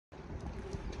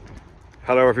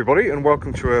Hello everybody and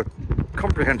welcome to a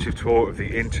comprehensive tour of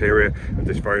the interior of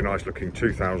this very nice looking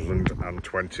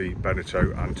 2020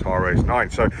 Beneteau Antares 9.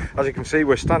 So as you can see,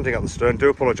 we're standing at the stern. Do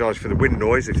apologise for the wind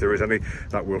noise if there is any.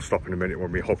 That will stop in a minute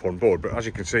when we hop on board, but as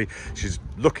you can see, she's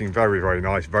looking very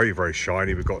nice, very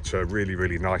shiny. We've got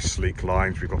really nice sleek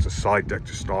lines. We've got a side deck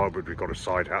to starboard, we've got a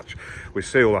side hatch. We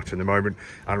see all that in a moment,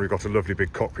 and we've got a lovely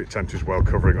big cockpit tent as well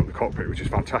covering up the cockpit, which is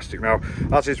fantastic. Now,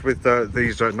 as is with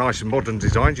these nice and modern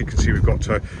designs, you can see we've got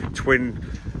twin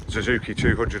Suzuki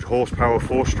 200 horsepower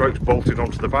 4-strokes bolted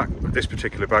onto the back. This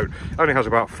particular boat only has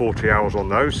about 40 hours on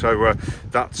those, so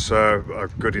that's a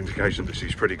good indication that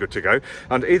she's pretty good to go.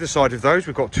 And either side of those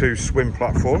we've got two swim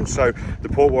platforms. So the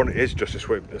port one is just a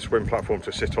swim platform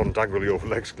to sit on, dangle your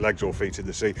legs or feet in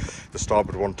the sea. The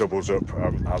starboard one doubles up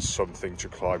as something to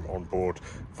climb on board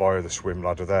via the swim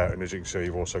ladder there, and as you can see,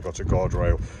 you've also got a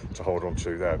guardrail to hold on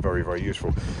to there. Very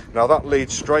useful. Now that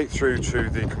leads straight through to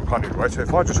the companionway, so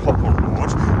if I just hop on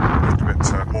board a little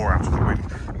bit more out of the wind,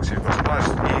 you can see we've got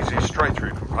a nice easy straight through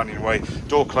companionway.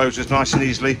 Door closes nice and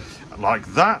easily like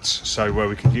that, so where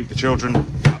we can keep the children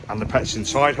and the pets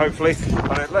inside hopefully.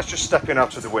 And let's just step in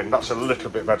out of the wind. That's a little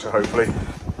bit better hopefully,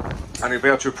 and you'll be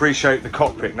able to appreciate the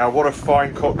cockpit. Now, what a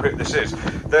fine cockpit this is.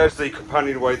 There's the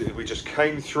companionway that we just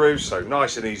came through, so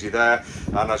nice and easy there.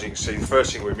 And as you can see, the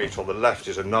first thing we meet on the left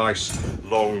is a nice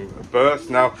long berth.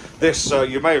 Now this,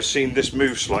 you may have seen this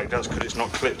move slightly, that's because it's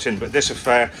not clipped in, but this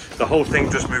affair, the whole thing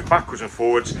does move backwards and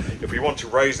forwards. If we want to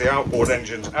raise the outboard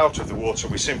engines out of the water,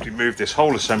 we simply move this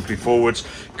whole assembly forwards,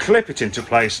 clip it into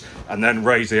place, and then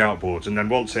raise the outboards. And then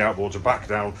once the outboards are back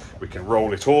down, we can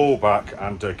roll it all back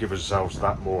and give ourselves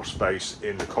that more space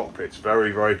in the cockpit.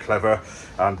 Very clever,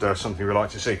 and something we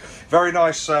like to see. Very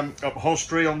nice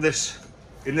upholstery on this,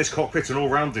 in this cockpit and all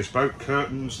around this boat.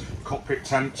 Curtains, cockpit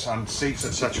tents and seats,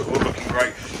 etc., all looking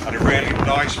great, and a really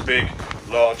nice big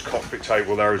large cockpit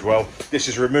table there as well. This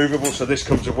is removable, so this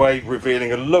comes away,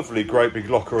 revealing a lovely great big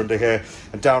locker under here.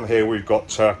 And down here we've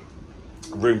got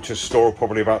room to store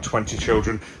probably about 20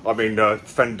 children. I mean,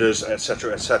 fenders,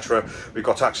 etc. We've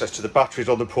got access to the batteries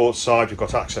on the port side. We've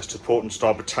got access to port and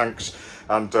starboard tanks,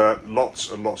 and lots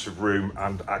of room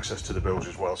and access to the bilge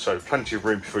as well. So plenty of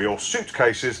room for your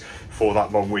suitcases for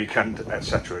that long weekend,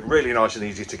 etc. And really nice and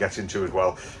easy to get into as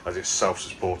well, as it's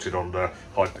self-supported on the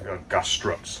gas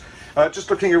struts.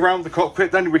 Just looking around the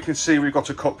cockpit, then we can see we've got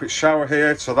a cockpit shower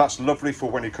here, so that's lovely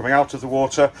for when you're coming out of the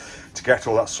water to get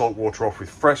all that salt water off with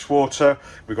fresh water.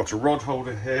 We've got a rod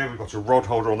holder here, we've got a rod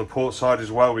holder on the port side as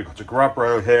well. We've got a grab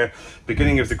rail here,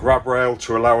 beginning of the grab rail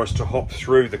to allow us to hop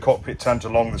through the cockpit tent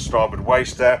along the starboard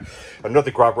waist there.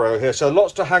 Another grab rail here, so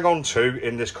lots to hang on to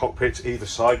in this cockpit either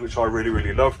side, which I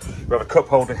really love. We have a cup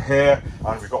holder here,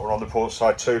 and we've got one on the port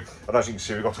side too, and as you can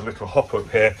see, we've got a little hop up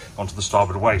here onto the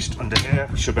starboard waist. Under here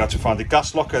we should be able to find the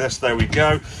gas locker. There we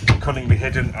go, cunningly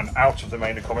hidden and out of the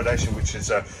main accommodation, which is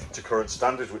to current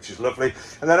standards, which is lovely.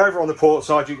 And then over on the port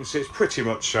side, you can see it's pretty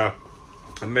much a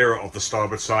mirror of the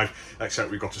starboard side,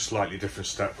 except we've got a slightly different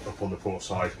step up on the port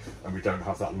side, and we don't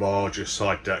have that larger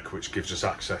side deck which gives us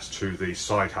access to the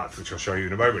side hatch, which I'll show you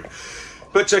in a moment.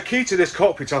 But key to this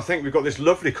cockpit, I think we've got this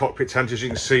lovely cockpit tent, as you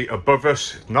can see above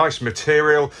us. Nice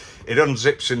material. It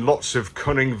unzips in lots of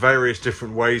cunning, various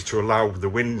different ways to allow the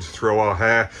wind through our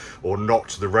hair, or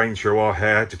not the rain through our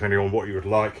hair, depending on what you would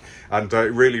like. And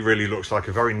it really looks like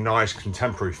a very nice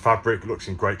contemporary fabric. Looks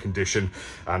in great condition,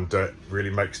 and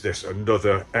really makes this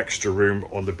another extra room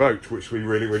on the boat, which we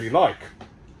really like.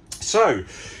 So,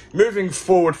 moving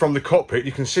forward from the cockpit,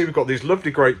 you can see we've got these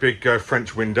lovely great big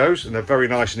French windows, and they're very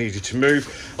nice and easy to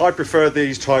move. I prefer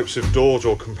these types of doors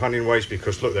or companionways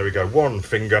because, look, there we go, one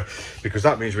finger, because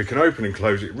that means we can open and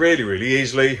close it really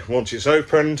easily. Once it's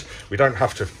opened, we don't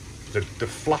have to, the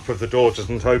flap of the door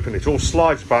doesn't open, it all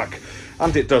slides back,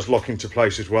 and it does lock into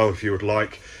place as well if you would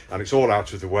like, and it's all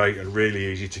out of the way and really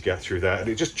easy to get through there. And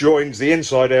it just joins the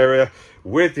inside area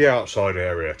with the outside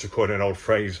area, to coin an old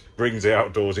phrase, brings the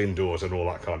outdoors indoors and all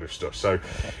that kind of stuff. So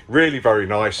really very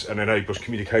nice, and enables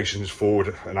communications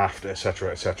forward and aft,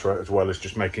 etc, as well as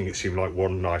just making it seem like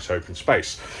one nice open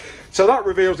space. So that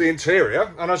reveals the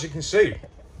interior, and as you can see,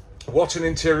 what an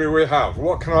interior we have.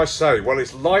 What can I say? Well,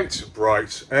 it's light,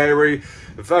 bright, airy,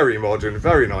 very modern,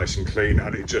 very nice and clean,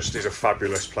 and it just is a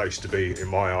fabulous place to be in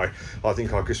my eye. I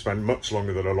think I could spend much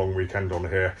longer than a long weekend on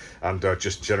here, and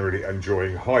just generally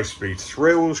enjoying high-speed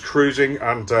thrills, cruising,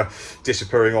 and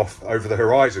disappearing off over the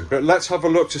horizon. But let's have a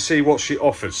look to see what she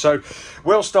offers. So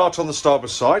we'll start on the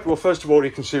starboard side. Well, first of all,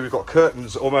 you can see we've got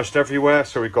curtains almost everywhere.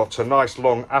 So we've got nice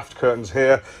long aft curtains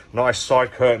here, nice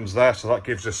side curtains there, so that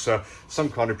gives us some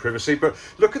kind of privacy. privacy. But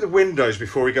look at the windows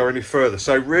before we go any further.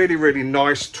 So really, really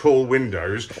nice tall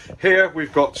windows. Here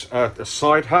we've got a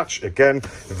side hatch, again,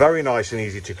 very nice and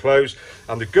easy to close.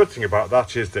 And the good thing about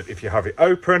that is that if you have it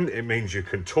open, it means you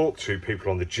can talk to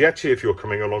people on the jetty if you're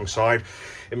coming alongside.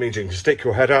 It means you can stick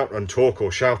your head out and talk or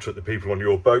shout at the people on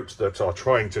your boat that are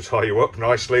trying to tie you up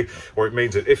nicely. Or it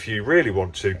means that if you really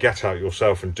want to get out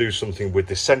yourself and do something with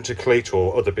the centre cleat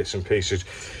or other bits and pieces,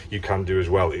 you can do as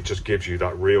well. It just gives you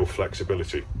that real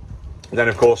flexibility. And then,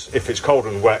 of course, if it's cold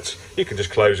and wet, you can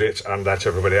just close it and let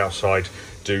everybody outside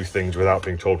do things without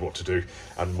being told what to do,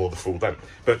 and more the fool then.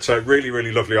 But really,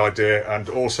 really lovely idea. And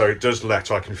also it does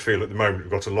let, I can feel at the moment,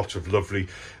 we've got a lot of lovely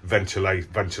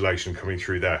ventilation coming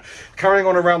through there. Carrying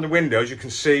on around the windows, you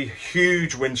can see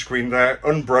huge windscreen there,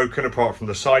 unbroken apart from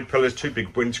the side pillars, 2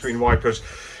 big windscreen wipers,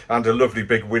 and a lovely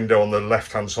big window on the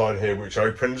left hand side here which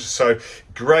opens. So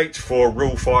great for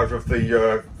rule 5 of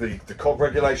the COG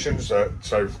regulations,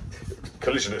 so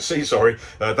collision at sea, sorry.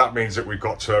 That means that we've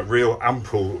got real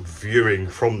ample viewing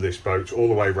from this boat all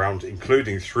the way around,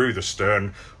 including through the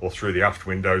stern or through the aft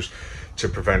windows, to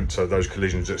prevent those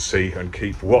collisions at sea and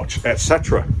keep watch,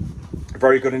 etc.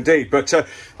 Very good indeed. But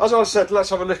as I said, let's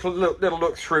have a little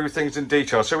look through things in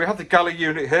detail. So we have the galley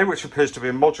unit here, which appears to be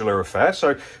a modular affair. So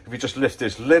if you just lift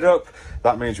this lid up,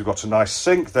 that means we've got a nice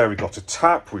sink there. We've got a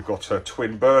tap. We've got a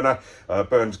twin burner,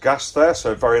 burns gas there.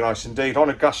 So very nice indeed. On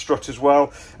a gas strut as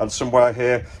well, and somewhere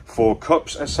here for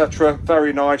cups, etc.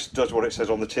 Very nice. Does what it says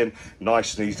on the tin.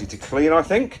 Nice and easy to clean, I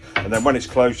think. And then when it's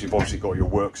closed, you've obviously got your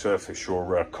work surface,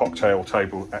 your cocktail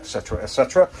table, etc.,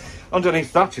 etc.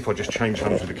 Underneath that, if I just change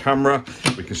hands with the camera,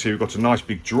 we can see we've got a nice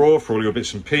big drawer for all your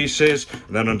bits and pieces.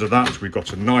 And then under that, we've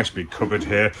got a nice big cupboard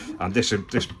here. And this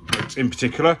in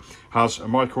particular has a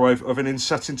microwave oven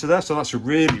inset into there. So that's a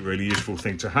really, really useful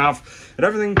thing to have. And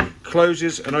everything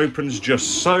closes and opens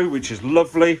just so, which is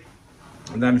lovely.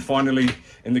 And then finally,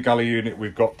 in the galley unit,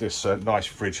 we've got this nice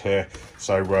fridge here.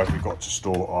 So we've got to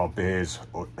store our beers,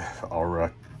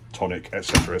 our tonic,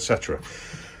 etc., etc.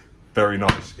 Very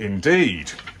nice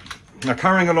indeed. Now,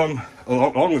 carrying along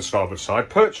the starboard side,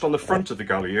 perched on the front of the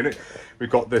galley unit,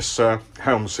 we've got this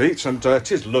helm seat, and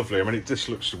it is lovely. I mean, this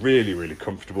looks really, really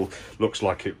comfortable. Looks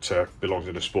like it belongs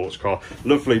in a sports car.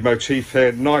 Lovely motif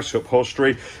here, nice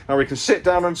upholstery. Now, we can sit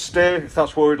down and steer if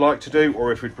that's what we'd like to do,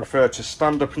 or if we'd prefer to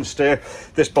stand up and steer.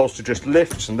 This bolster just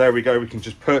lifts, and there we go. We can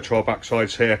just perch our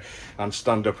backsides here and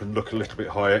stand up and look a little bit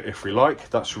higher if we like.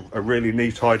 That's a really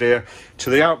neat idea.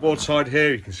 To the outboard side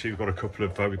here, you can see we've got a couple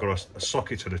of, we've got a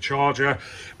socket and a charger.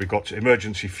 We've got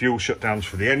emergency fuel shutdowns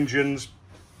for the engines.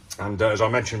 And as I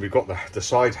mentioned, we've got the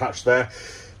side hatch there.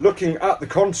 Looking at the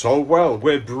console, well,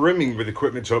 we're brimming with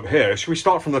equipment up here. Should we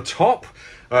start from the top?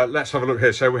 Let's have a look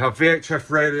here. So we have VHF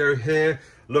radio here,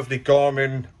 lovely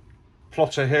Garmin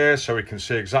plotter here, so we can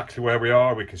see exactly where we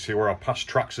are. We can see where our past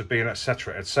tracks have been,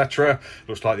 etc., etc.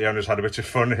 Looks like the owners had a bit of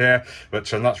fun here, but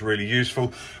that's really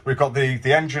useful. We've got the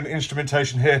engine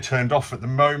instrumentation here turned off at the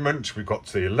moment. We've got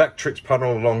the electrics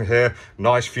panel along here,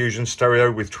 nice fusion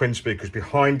stereo with twin speakers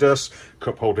behind us.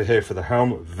 Cup holder here for the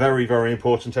helm, very, very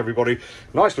important, everybody.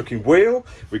 Nice looking wheel.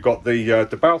 We've got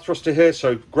the bow thruster here,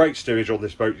 so great steerage on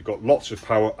this boat. You've got lots of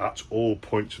power at all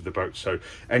points of the boat, so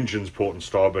engines, port and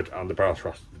starboard, and the bow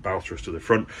thrust to the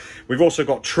front. We've also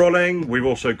got trolling. We've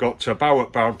also got bow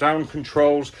up, bow down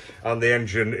controls, and the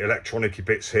engine electronic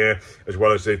bits here, as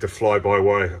well as the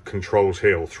fly-by-wire controls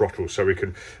here, or throttles, so we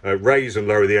can raise and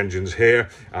lower the engines here,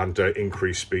 and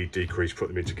increase speed, decrease, put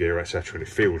them into gear, etc. And it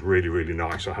feels really, really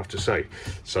nice, I have to say.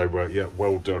 So yeah,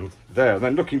 well done there. And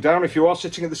then looking down, if you are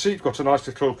sitting at the seat, you've got a nice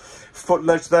little foot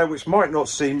ledge there, which might not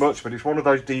seem much, but it's one of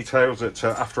those details that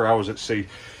after hours at sea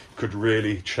could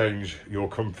really change your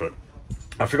comfort.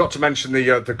 I forgot to mention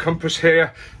the compass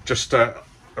here. Just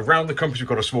around the compass, we've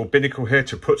got a small binnacle here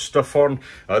to put stuff on.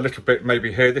 A little bit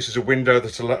maybe here. This is a window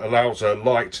that allows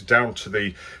light down to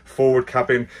the forward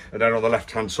cabin. And then on the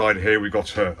left-hand side here, we've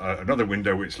got another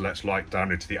window which lets light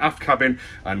down into the aft cabin.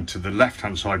 And to the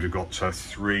left-hand side, we've got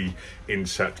 3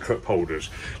 inset cup holders.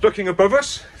 Looking above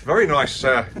us, very nice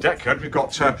deck head. We've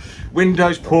got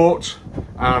windows, port,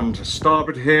 and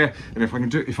starboard here. And if I can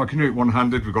do it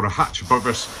one-handed, we've got a hatch above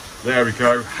us. There we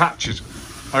go. Hatch is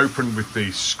open with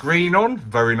the screen on,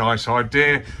 very nice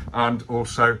idea. And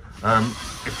also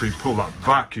if we pull that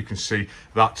back, you can see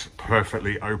that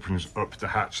perfectly opens up the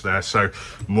hatch there, so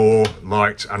more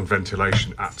light and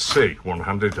ventilation at sea.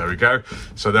 One-handed, there we go.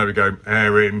 So there we go,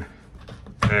 air in,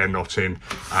 air not in,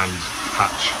 and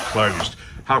hatch closed.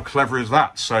 How clever is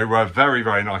that? So very,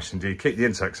 very nice indeed. Keep the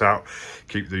insects out,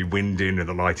 keep the wind in and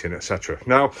the light in, etc.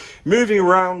 Now, moving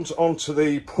around onto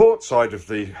the port side of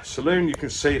the saloon, you can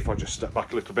see, if I just step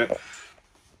back a little bit,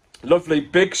 Lovely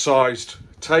big sized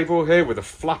table here with a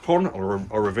flap on.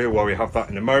 I'll reveal why we have that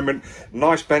in a moment.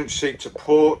 Nice bench seat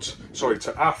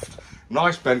to aft.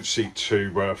 Nice bench seat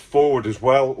to forward as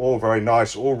well, all very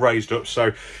nice, all raised up,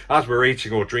 so as we're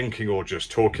eating or drinking or just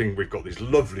talking, we've got these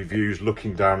lovely views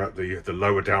looking down at the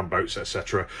lower down boats,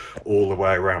 etc., all the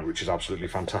way around, which is absolutely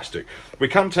fantastic. We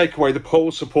can take away the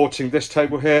poles supporting this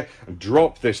table here and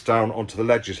drop this down onto the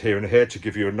ledges here and here to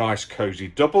give you a nice cosy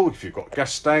double if you've got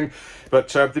guests staying. But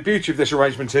the beauty of this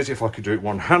arrangement is, if I could do it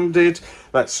one-handed,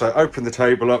 let's open the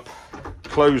table up,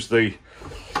 close the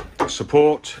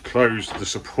support,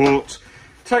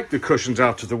 take the cushions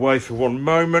out of the way for one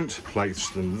moment, place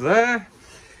them there,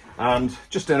 and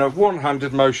just in a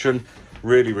one-handed motion,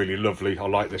 really, really lovely. I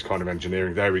like this kind of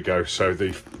engineering. There we go. So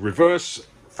the reverse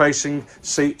facing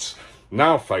seats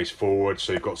now face forward,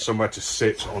 so you've got somewhere to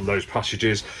sit on those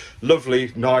passages.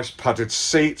 Lovely, nice padded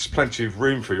seats, plenty of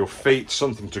room for your feet,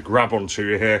 something to grab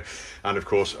onto here, and of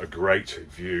course a great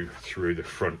view through the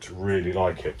front. Really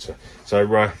like it.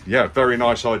 So yeah, very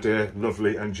nice idea,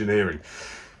 lovely engineering.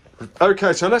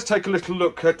 Okay, so let's take a little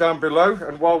look down below,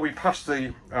 and while we pass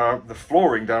the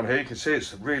flooring down here, you can see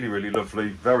it's really, really lovely,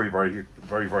 very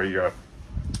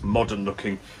modern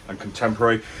looking and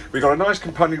contemporary. We've got a nice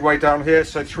companionway down here,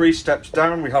 so 3 steps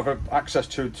down we have access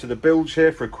to the bilge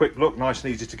here for a quick look, nice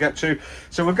and easy to get to.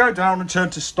 So we'll go down and turn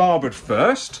to starboard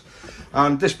first,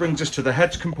 and this brings us to the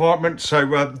heads compartment.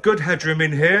 So good headroom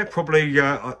in here, probably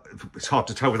it's hard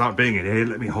to tell without being in here,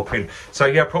 let me hop in. So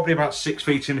yeah, probably about 6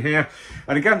 feet in here,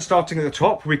 and again starting at the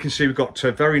top we can see we've got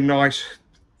very nice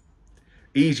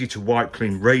easy to wipe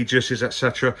clean radiuses,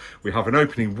 etc. We have an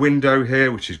opening window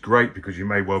here, which is great because you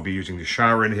may well be using the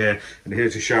shower in here, and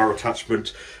here's a shower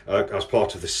attachment as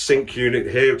part of the sink unit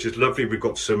here, which is lovely. We've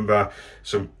got some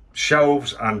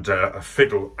shelves and a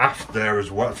fiddle aft there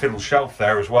as well, fiddle shelf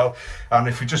there as well. And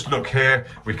if you just look here,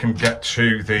 we can get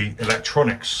to the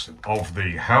electronics of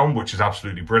the helm, which is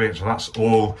absolutely brilliant. So that's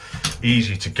all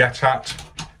easy to get at.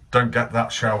 Don't get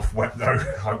that shelf wet though,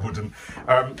 I wouldn't.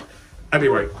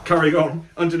 Anyway, carrying on,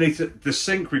 underneath the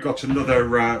sink we've got another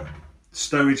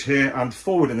stowage here, and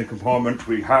forward in the compartment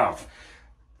we have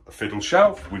a fiddle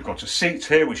shelf. We've got a seat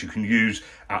here which you can use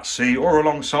at sea or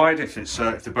alongside if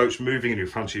the boat's moving and you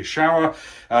fancy a shower,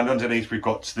 and underneath we've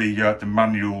got the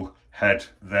manual head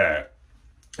there.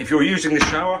 If you're using the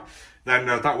shower, then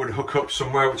that would hook up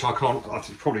somewhere, which I can't, it's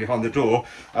probably behind the door,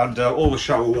 and all the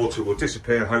shower water will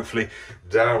disappear hopefully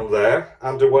down there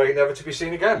and away, never to be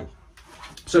seen again.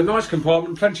 So nice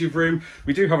compartment, plenty of room.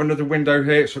 We do have another window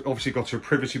here. It's obviously got a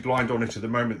privacy blind on it at the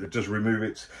moment that does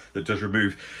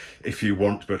remove if you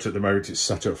want, but at the moment it's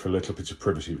set up for a little bit of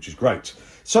privacy, which is great.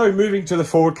 So moving to the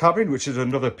forward cabin, which is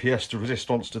another pièce de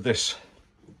résistance to this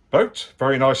boat.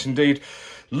 Very nice indeed.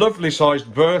 Lovely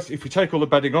sized berth. If we take all the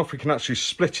bedding off, we can actually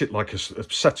split it like a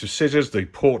set of scissors. The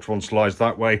port one slides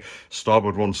that way,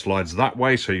 starboard one slides that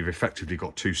way, so you've effectively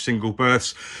got 2 single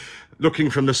berths.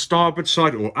 Looking from the starboard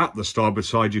side, or at the starboard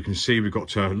side, you can see we've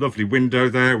got a lovely window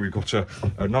there. We've got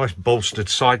a nice bolstered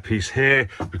side piece here.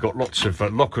 We've got lots of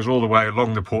lockers all the way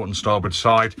along the port and starboard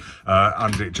side,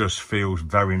 and it just feels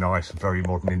very nice and very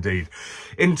modern indeed.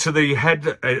 Into the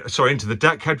into the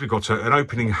deck head, we've got an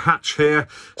opening hatch here,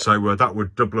 so that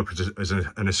would double up as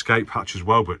an escape hatch as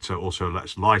well, but also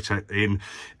lets light in,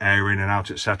 air in and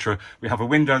out, etc. We have a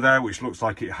window there which looks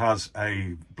like it has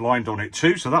a blind on it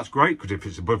too, so that's great, because if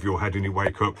it's above your head and you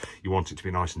wake up, you want it to be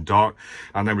nice and dark.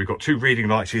 And then we've got 2 reading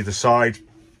lights either side.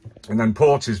 And then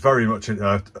port is very much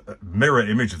a mirror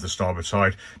image of the starboard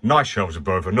side. Nice shelves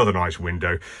above, another nice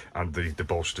window, and the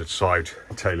bolstered side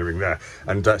tailoring there.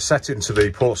 And set into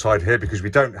the port side here, because we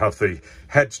don't have the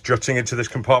heads jutting into this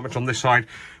compartment on this side,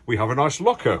 we have a nice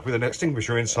locker with an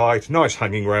extinguisher inside, nice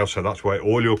hanging rail, so that's where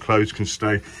all your clothes can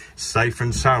stay safe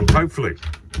and sound, hopefully.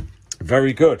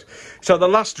 Very good. So the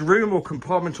last room or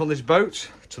compartment on this boat,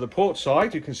 to the port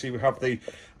side, you can see we have the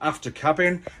after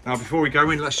cabin. Now before we go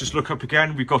in, let's just look up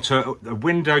again. We've got a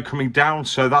window coming down,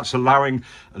 so that's allowing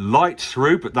light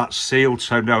through, but that's sealed,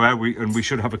 so no air, and we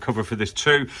should have a cover for this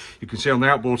too. You can see on the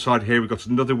outboard side here we've got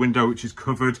another window which is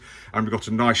covered, and we've got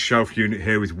a nice shelf unit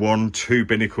here with 2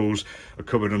 binnacles, a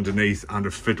cupboard underneath and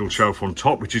a fiddle shelf on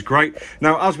top, which is great.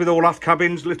 Now as with all aft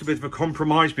cabins, a little bit of a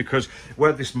compromise, because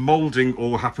where this moulding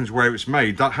all happens where it's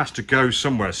made, that has to go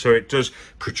somewhere, so it does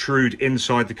protrude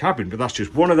inside the cabin, but that's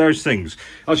just one of those things.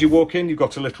 As you walk in, you've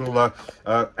got a little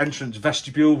entrance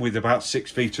vestibule with about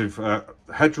 6 feet of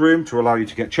headroom to allow you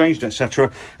to get changed,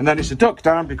 etc. And then it's a duck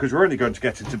down, because we're only going to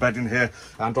get into bed in here,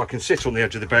 and I can sit on the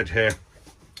edge of the bed here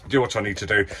do what I need to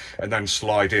do, and then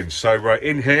slide in. So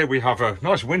in here we have a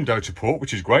nice window to port,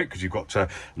 which is great because you've got a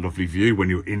lovely view when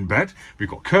you're in bed. We've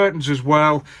got curtains as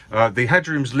well. The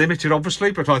headroom's limited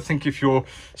obviously, but I think if you're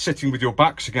sitting with your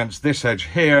backs against this edge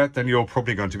here, then you're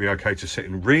probably going to be okay to sit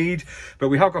and read. But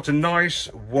we have got a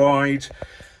nice wide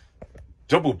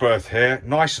double berth here,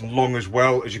 nice and long as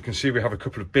well. As you can see, we have a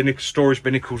couple of storage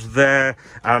binnacles there,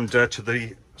 and to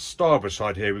the starboard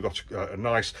side here we've got a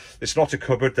nice, it's not a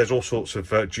cupboard, there's all sorts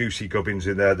of juicy gubbins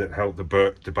in there that help the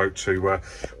boat to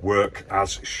work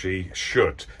as she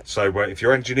should. So if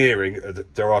you're engineering,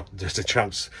 there's a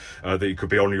chance that you could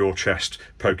be on your chest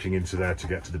poking into there to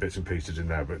get to the bits and pieces in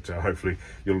there, but hopefully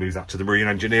you'll leave that to the marine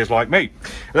engineers like me.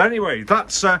 But anyway,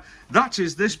 that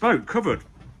is this boat covered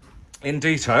in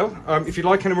detail. If you'd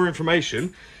like any more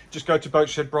information, just go to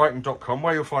boatshedbrighton.com,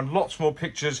 where you'll find lots more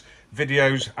pictures,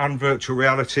 videos and virtual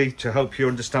reality to help you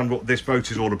understand what this boat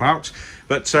is all about.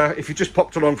 But if you just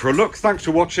popped along for a look, thanks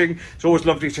for watching. It's always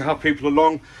lovely to have people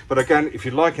along. But again, if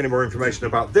you'd like any more information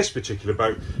about this particular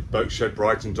boat,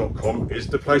 boatshedbrighton.com is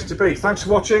the place to be. Thanks for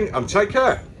watching and take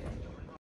care.